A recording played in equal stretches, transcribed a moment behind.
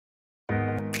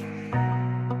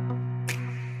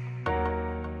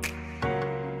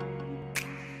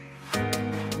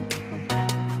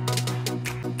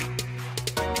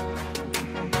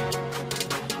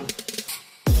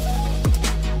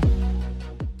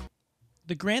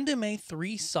The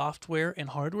GrandMA3 software and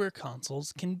hardware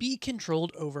consoles can be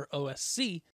controlled over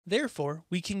OSC, therefore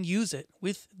we can use it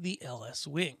with the LS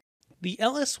Wing. The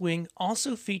LS Wing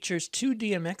also features two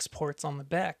DMX ports on the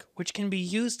back, which can be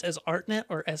used as ArtNet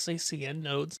or SACN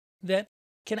nodes that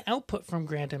can output from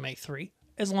GrandMA3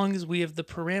 as long as we have the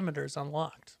parameters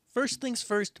unlocked. First things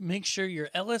first, make sure your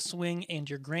LS Wing and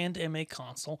your GrandMA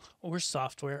console or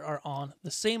software are on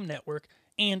the same network,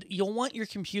 and you'll want your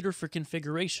computer for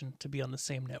configuration to be on the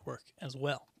same network as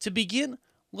well. To begin,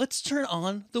 let's turn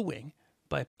on the Wing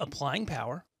by applying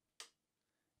power,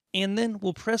 and then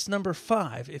we'll press number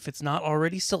 5 if it's not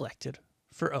already selected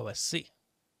for OSC.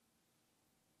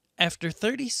 After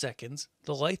 30 seconds,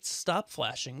 the lights stop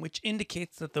flashing, which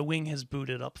indicates that the Wing has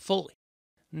booted up fully.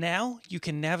 Now you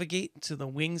can navigate to the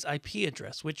Wing's IP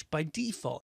address, which by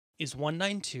default is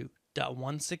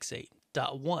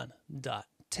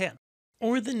 192.168.1.10,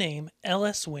 or the name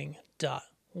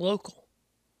lswing.local.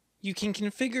 You can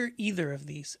configure either of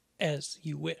these as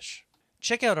you wish.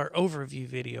 Check out our overview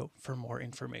video for more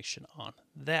information on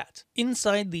that.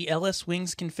 Inside the LS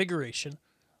Wing's configuration,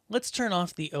 let's turn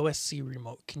off the OSC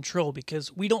remote control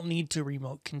because we don't need to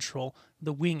remote control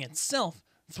the Wing itself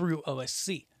through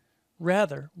OSC.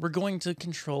 Rather, we're going to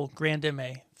control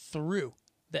GrandMA through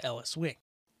the LS Wing.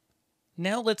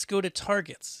 Now let's go to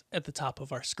targets at the top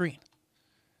of our screen.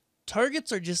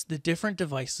 Targets are just the different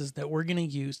devices that we're going to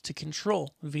use to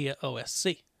control via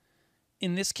OSC.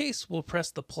 In this case, we'll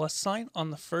press the plus sign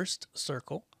on the first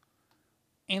circle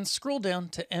and scroll down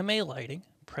to MA Lighting,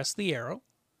 press the arrow,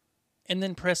 and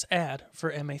then press Add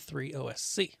for MA3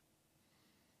 OSC.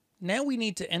 Now we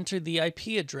need to enter the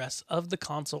IP address of the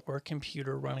console or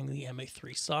computer running the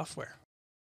MA3 software.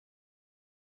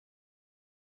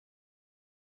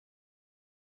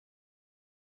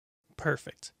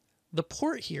 Perfect. The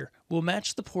port here will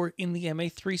match the port in the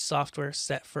MA3 software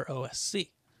set for OSC.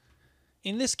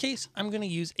 In this case, I'm going to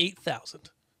use 8000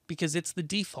 because it's the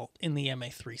default in the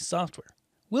MA3 software.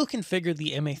 We'll configure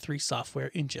the MA3 software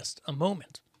in just a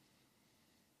moment.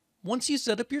 Once you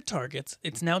set up your targets,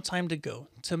 it's now time to go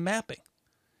to mapping.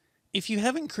 If you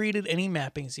haven't created any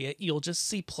mappings yet, you'll just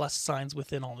see plus signs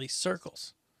within all these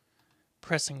circles.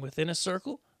 Pressing within a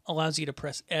circle allows you to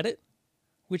press Edit,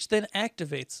 which then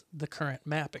activates the current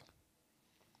mapping.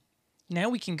 Now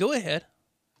we can go ahead,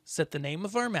 set the name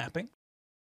of our mapping,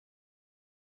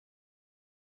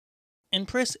 and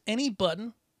press any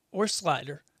button or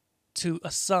slider to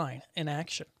assign an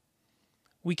action.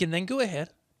 We can then go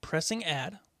ahead, pressing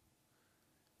Add.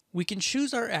 We can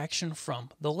choose our action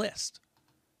from the list.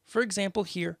 For example,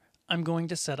 here, I'm going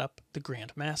to set up the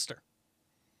Grandmaster.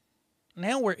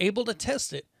 Now we're able to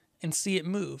test it and see it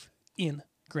move in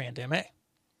GrandMA.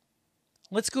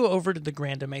 Let's go over to the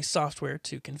GrandMA software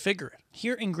to configure it.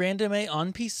 Here in GrandMA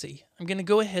on PC, I'm going to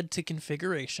go ahead to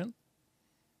Configuration,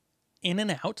 In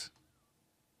and Out,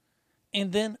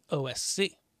 and then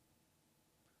OSC.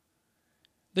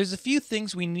 There's a few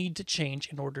things we need to change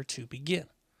in order to begin.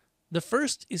 The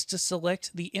first is to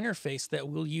select the interface that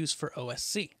we'll use for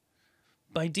OSC.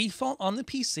 By default on the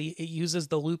PC, it uses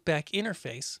the loopback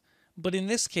interface, but in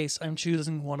this case, I'm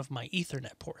choosing one of my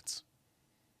Ethernet ports.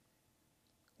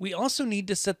 We also need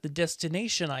to set the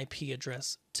destination IP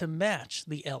address to match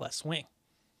the LS Wing.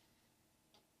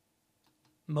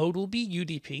 Mode will be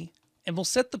UDP, and we'll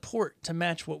set the port to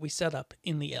match what we set up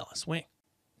in the LS Wing.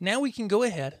 Now we can go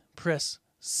ahead, press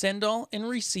Send All and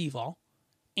Receive All,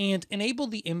 and enable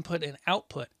the input and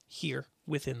output here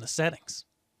within the settings.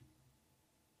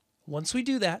 Once we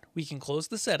do that, we can close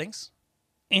the settings,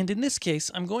 and in this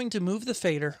case, I'm going to move the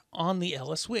fader on the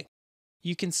LS Wing.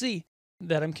 You can see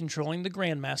that I'm controlling the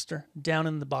Grandmaster down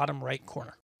in the bottom right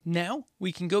corner. Now,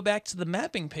 we can go back to the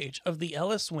mapping page of the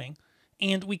LS Wing,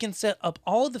 and we can set up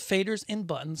all of the faders and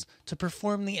buttons to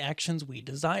perform the actions we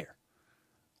desire.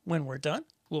 When we're done,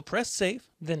 we'll press Save,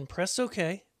 then press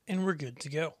OK, and we're good to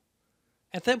go.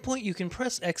 At that point, you can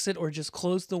press Exit or just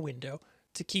close the window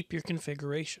to keep your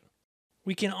configuration.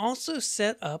 We can also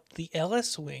set up the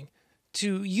LS Wing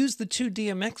to use the two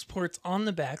DMX ports on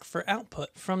the back for output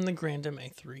from the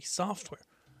GrandMA3 software.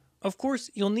 Of course,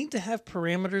 you'll need to have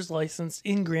parameters licensed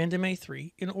in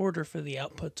GrandMA3 in order for the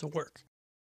output to work.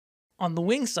 On the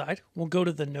Wing side, we'll go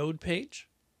to the node page.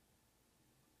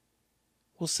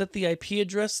 We'll set the IP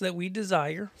address that we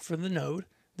desire for the node.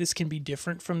 This can be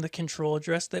different from the control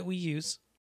address that we use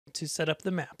to set up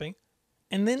the mapping.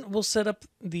 And then we'll set up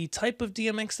the type of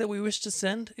DMX that we wish to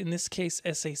send, in this case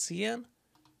SACN,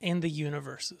 and the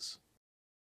universes.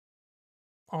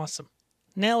 Awesome.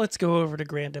 Now let's go over to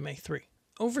GrandMA3.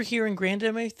 Over here in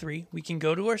GrandMA3, we can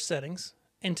go to our settings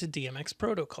and to DMX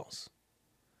protocols.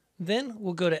 Then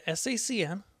we'll go to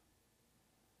SACN,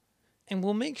 and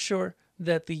we'll make sure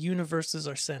that the universes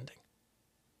are sending.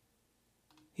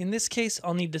 In this case,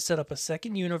 I'll need to set up a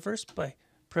second universe by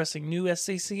pressing New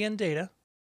SACN Data.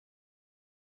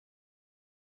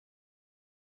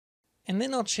 And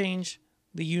then I'll change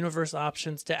the universe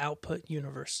options to Output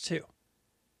Universe 2.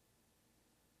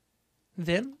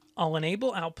 Then I'll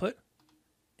enable output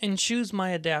and choose my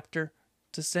adapter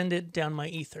to send it down my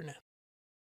Ethernet.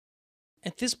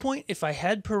 At this point, if I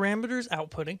had parameters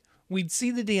outputting, we'd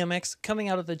see the DMX coming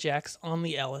out of the jacks on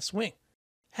the LS wing.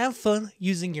 Have fun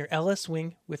using your LS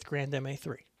wing with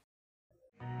GrandMA3.